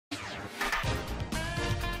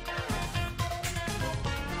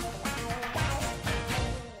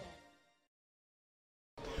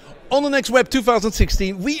On the Next Web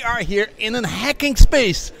 2016, we are here in a hacking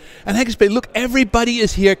space. And hacking space, look, everybody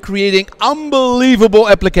is here creating unbelievable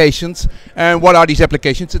applications. And what are these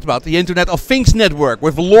applications? It's about the Internet of Things network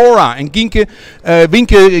with Laura and Winke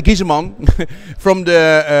Gieseman from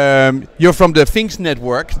the you're from the Things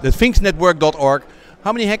network, the thingsnetwork.org.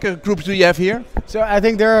 How many hacker groups do you have here? So I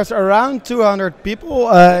think there's around 200 people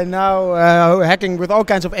now hacking with all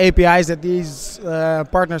kinds of APIs that these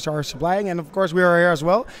partners are supplying, and of course we are here as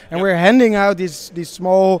well. And we're handing out these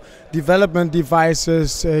small development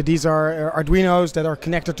devices. These are Arduinos that are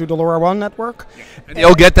connected to the LoRaWAN network. And they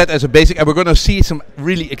all get that as a basic, and we're going to see some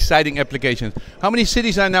really exciting applications. How many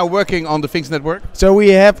cities are now working on the Things network? So we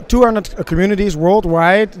have 200 communities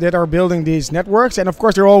worldwide that are building these networks, and of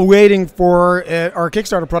course they're all waiting for our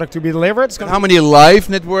Kickstarter product to be delivered. How many live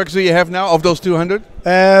networks do you have now of those 200?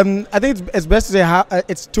 I think it's best to say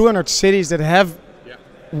it's 200 cities that have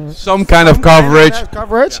some kind of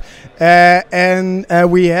coverage. And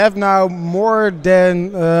we have now more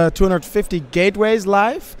than 250 gateways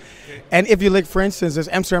live. And if you look, for instance, as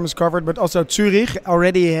Amsterdam is covered, but also Zurich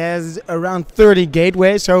already has around 30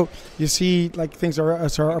 gateways. So you see, like, things are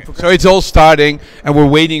So it's all starting, and we're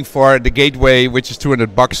waiting for the gateway, which is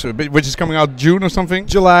 $200, which is coming out June or something.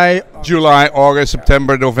 July, August,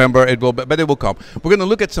 September, November. It will, but it will come. We're going to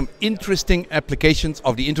look at some interesting applications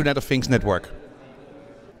of the Internet of Things network.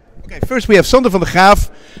 Okay, first we have Sander van der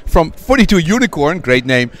Graaf from 42 Unicorn, great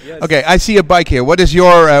name. Yes. Okay, I see a bike here. What is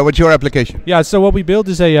your what's your application? Yeah, so what we built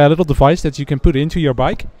is a little device that you can put into your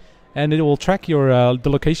bike, and it will track your the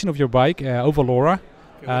location of your bike over LoRa.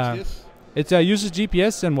 Okay, what's this? It uses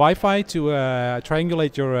GPS and Wi-Fi to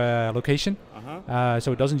triangulate your location,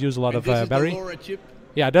 so it doesn't use a lot of battery. The LoRa chip?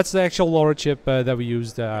 Yeah, that's the actual LoRa chip that we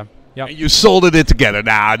used. Yeah. And you soldered it together.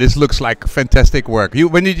 Now this looks like fantastic work.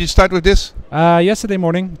 When did you start with this? Yesterday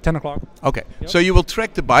morning, 10 o'clock. Okay, yep. So you will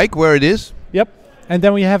track the bike where it is. Yep, and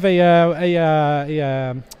then we have a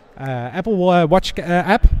Apple Watch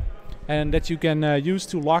app, and that you can use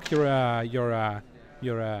to lock your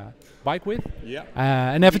bike with. Yeah.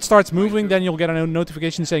 And if it starts moving, then you'll get a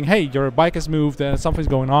notification saying, "Hey, your bike has moved. Something's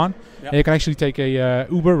going on." Yep. And you can actually take a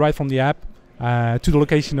Uber right from the app. To the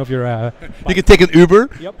location of your you can take an Uber?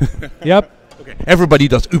 Yep. Yep. Okay. Everybody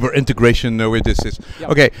does Uber integration with this. Yep.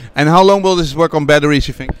 Okay, and how long will this work on batteries,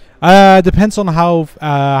 you think? Depends on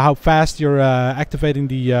how fast you're activating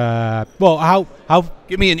the, how...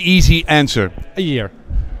 Give me an easy answer. A year.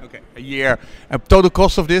 Okay, a year. And total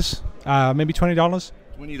cost of this? Maybe $20.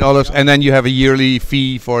 $20, and then you have a yearly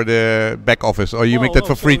fee for the back office, or you make that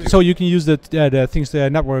for free? So you can use the Things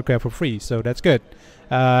network for free, so that's good.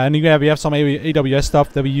 And we have some AWS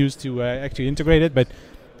stuff that we use to actually integrate it, but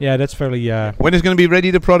yeah, that's fairly... When is going to be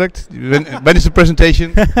ready, the product? When is the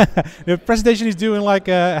presentation? The presentation is due in like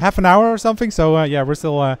half an hour or something, so yeah, we're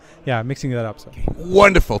still mixing that up. So. Okay.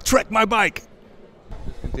 Wonderful, track my bike!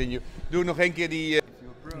 Continue. Doe nog een keer die...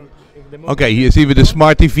 Oké, hier zien we de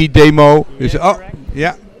Smart TV demo. Dus,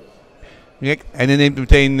 ja. En dan neemt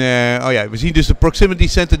meteen... we zien dus de Proximity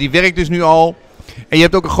Center, die werkt dus nu al. And you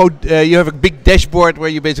have ook een groot, you have a big dashboard where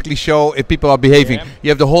you basically show if people are behaving. Yeah. You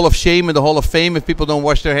have the Hall of Shame and the Hall of Fame if people don't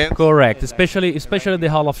wash their hands. Correct, especially the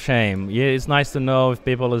Hall of Shame. Yeah, it's nice to know if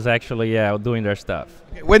people is actually doing their stuff.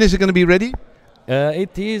 Okay. When is it going to be ready?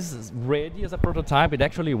 It is ready as a prototype. It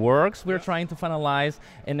actually works. We're trying to finalize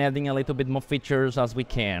and adding a little bit more features as we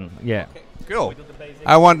can. Yeah. Okay. Cool.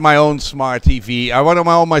 I want my own smart TV. I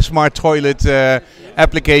want my smart toilet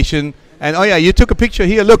application. And oh yeah, you took a picture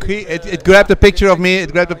here. Look, it grabbed a picture of me.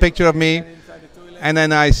 It grabbed a picture of me, and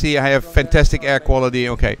then I see I have fantastic air quality.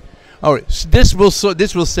 Okay, all right. So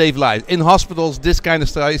this will save lives in hospitals. This kind of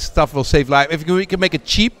stuff will save lives. If we can make it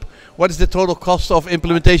cheap, what is the total cost of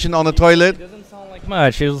implementation on a toilet? It doesn't sound like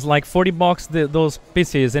much. It's like $40 those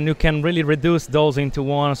pieces, and you can really reduce those into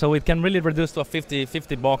one. So it can really reduce to a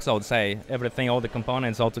 $50 I would say. Everything, all the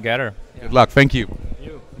components all together. Yeah. Good luck. Thank you.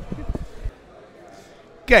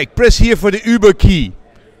 Kijk, press here for the Uber key.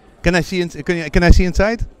 Can I see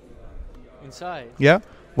inside? Inside? Yeah.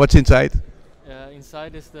 What's inside?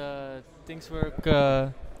 Inside is the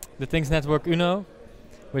Things network Uno,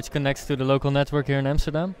 which connects to the local network here in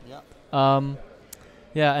Amsterdam.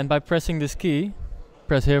 Yeah. And by pressing this key,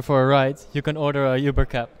 press here for a ride, you can order a Uber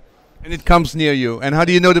cab. And it comes near you. And how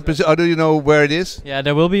do you know how do you know where it is? Yeah,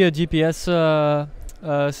 there will be a GPS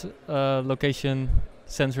location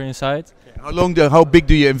sensor inside. How big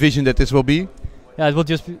do you envision that this will be? Yeah, it will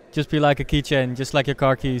just be like a keychain, just like your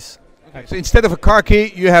car keys. Okay. So instead of a car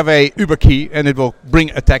key, you have a Uber key, and it will bring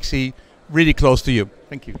a taxi really close to you.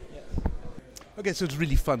 Thank you. Yes. Okay, so it's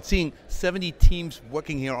really fun seeing 70 teams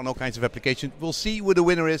working here on all kinds of applications. We'll see who the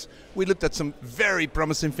winner is. We looked at some very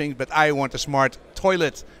promising things, but I want a smart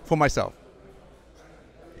toilet for myself.